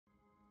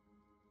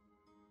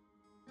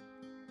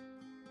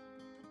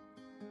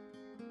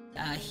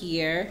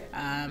Here,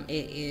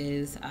 it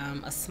is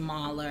a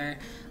smaller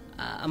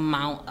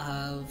amount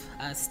of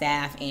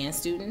staff and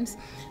students,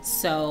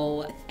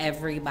 so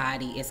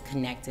everybody is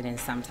connected in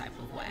some type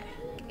of way.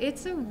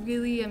 It's a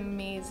really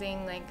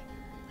amazing,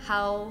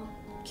 how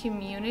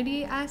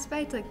community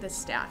aspect, the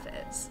staff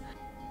is.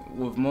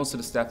 With most of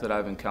the staff that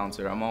I've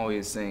encountered, I'm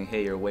always saying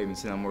hey or waving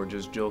to them or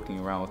just joking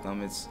around with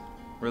them. It's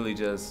really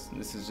this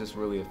is just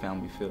really a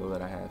family feel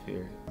that I have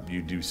here.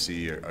 You do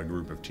see a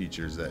group of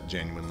teachers that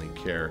genuinely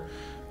care,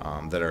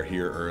 that are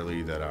here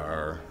early, that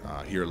are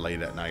here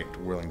late at night,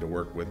 willing to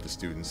work with the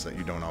students that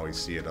you don't always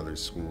see at other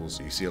schools.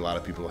 You see a lot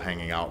of people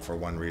hanging out for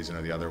one reason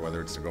or the other,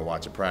 whether it's to go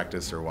watch a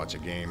practice or watch a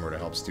game or to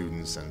help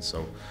students, and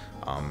so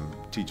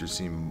teachers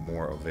seem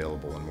more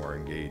available and more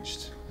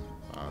engaged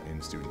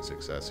in student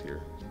success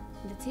here.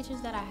 The teachers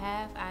that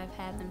I've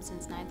had them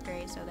since 9th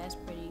grade, so that's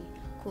pretty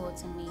cool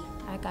to me.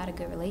 I got a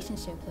good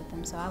relationship with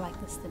them, so I like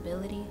the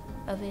stability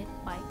of it,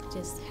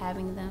 just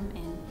having them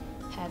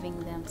and having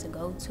them to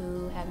go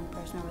to, having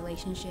personal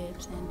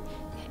relationships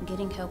and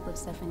getting help with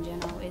stuff in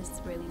general.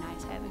 It's really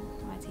nice having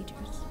my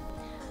teachers.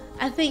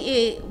 I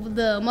think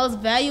the most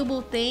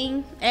valuable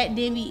thing at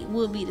Denby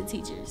would be the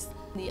teachers.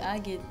 I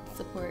get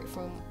support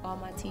from all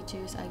my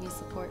teachers. I get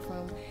support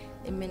from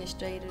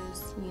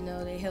administrators.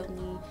 They help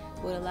me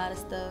with a lot of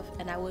stuff,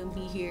 and I wouldn't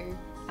be here.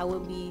 I'm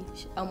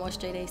a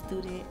straight A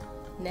student,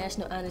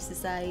 National Honor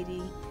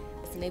Society,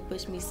 and they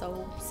push me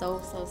so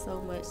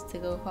much to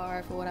go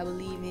hard for what I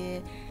believe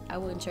in. I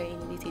wouldn't trade any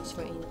of these teachers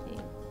for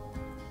anything.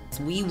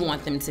 We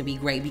want them to be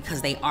great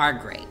because they are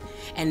great,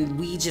 and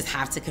we just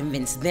have to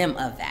convince them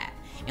of that.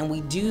 And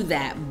we do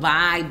that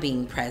by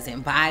being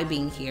present, by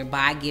being here,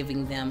 by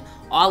giving them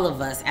all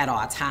of us at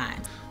all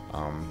times.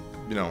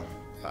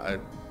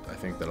 I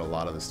think that a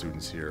lot of the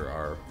students here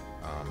are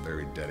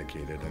very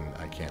dedicated, and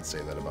I can't say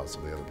that about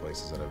some of the other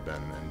places that I've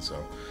been, and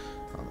so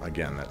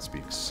again, that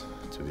speaks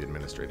to the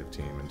administrative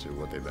team and to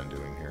what they've been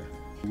doing here.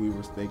 We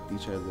respect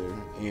each other,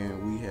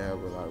 and we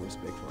have a lot of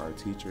respect for our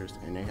teachers,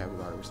 and they have a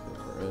lot of respect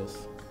for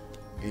us,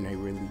 and they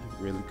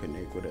really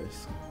connect with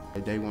us.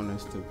 They want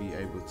us to be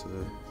able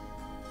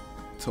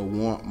to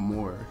want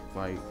more,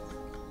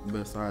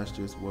 besides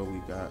just what we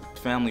got.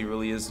 Family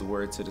really is the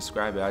word to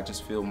describe it. I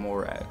just feel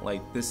more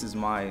this is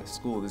my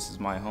school, this is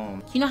my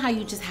home. You know how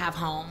you just have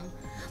home?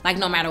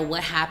 No matter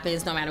what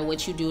happens, no matter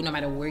what you do, no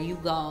matter where you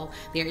go,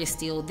 there is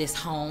still this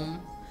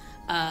home.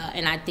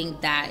 And I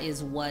think that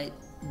is what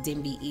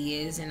Denby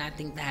is, and I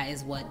think that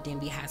is what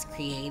Denby has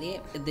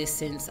created. This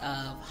sense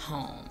of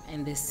home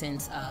and this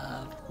sense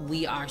of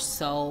we are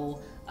so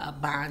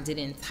bonded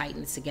and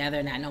tightened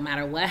together that no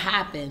matter what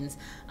happens,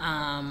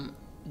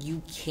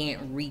 you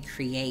can't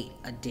recreate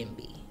a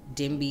Denby.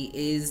 Denby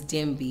is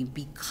Denby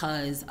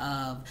because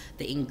of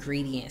the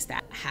ingredients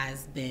that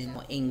has been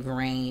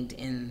ingrained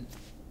in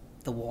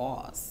the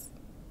walls.